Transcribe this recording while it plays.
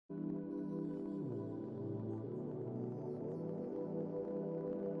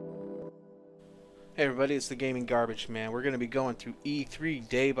Hey everybody, it's the Gaming Garbage Man. We're going to be going through E3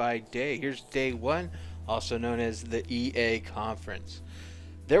 day by day. Here's day one, also known as the EA Conference.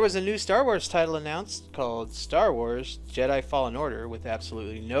 There was a new Star Wars title announced called Star Wars Jedi Fallen Order with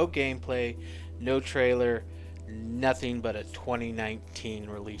absolutely no gameplay, no trailer, nothing but a 2019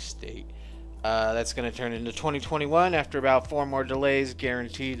 release date. That's going to turn into 2021 after about 4 more delays,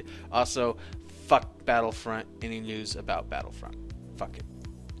 guaranteed. Also, fuck Battlefront. Any news about Battlefront? Fuck it.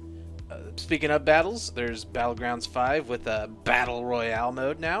 Speaking of battles, there's Battlegrounds 5 with a Battle Royale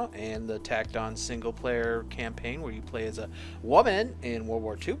mode now, and the tacked on single player campaign where you play as a woman in World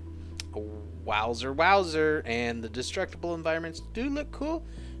War II. Wowzer, wowzer, and the destructible environments do look cool,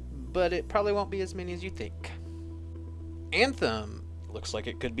 but it probably won't be as many as you think. Anthem looks like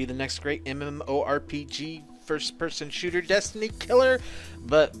it could be the next great MMORPG first-person shooter Destiny killer,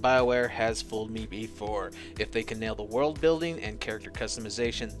 but BioWare has fooled me before. If they can nail the world building and character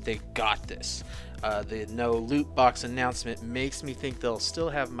customization, they got this. The no loot box announcement makes me think they'll still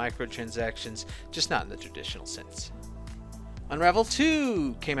have microtransactions, just not in the traditional sense. Unravel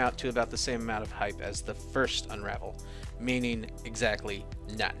 2 came out to about the same amount of hype as the first Unravel, meaning exactly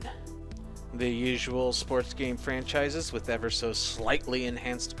none. The usual sports game franchises with ever so slightly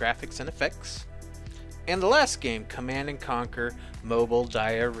enhanced graphics and effects. And the last game, Command & Conquer Mobile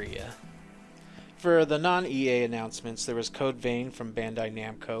Diarrhea. For the non-EA announcements, there was Code Vein from Bandai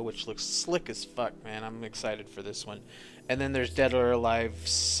Namco, which looks slick as fuck, man. I'm excited for this one. And then there's Dead or Alive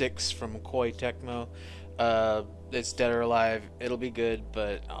 6 from Koei Tecmo. It's Dead or Alive. It'll be good,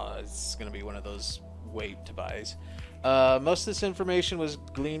 but it's going to be one of those wait to buys. Most of this information was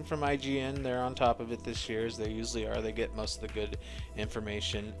gleaned from IGN. They're on top of it this year, as they usually are. They get most of the good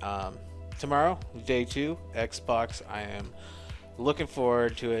information. Tomorrow, day 2, Xbox. I am looking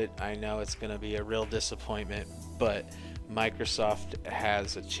forward to it. I know it's going to be a real disappointment, but Microsoft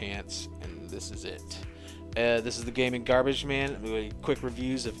has a chance, and this is it. This is the Gaming Garbage Man with quick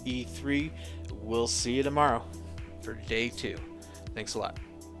reviews of E3. We'll see you tomorrow for day 2. Thanks a lot.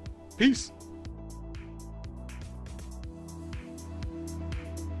 Peace.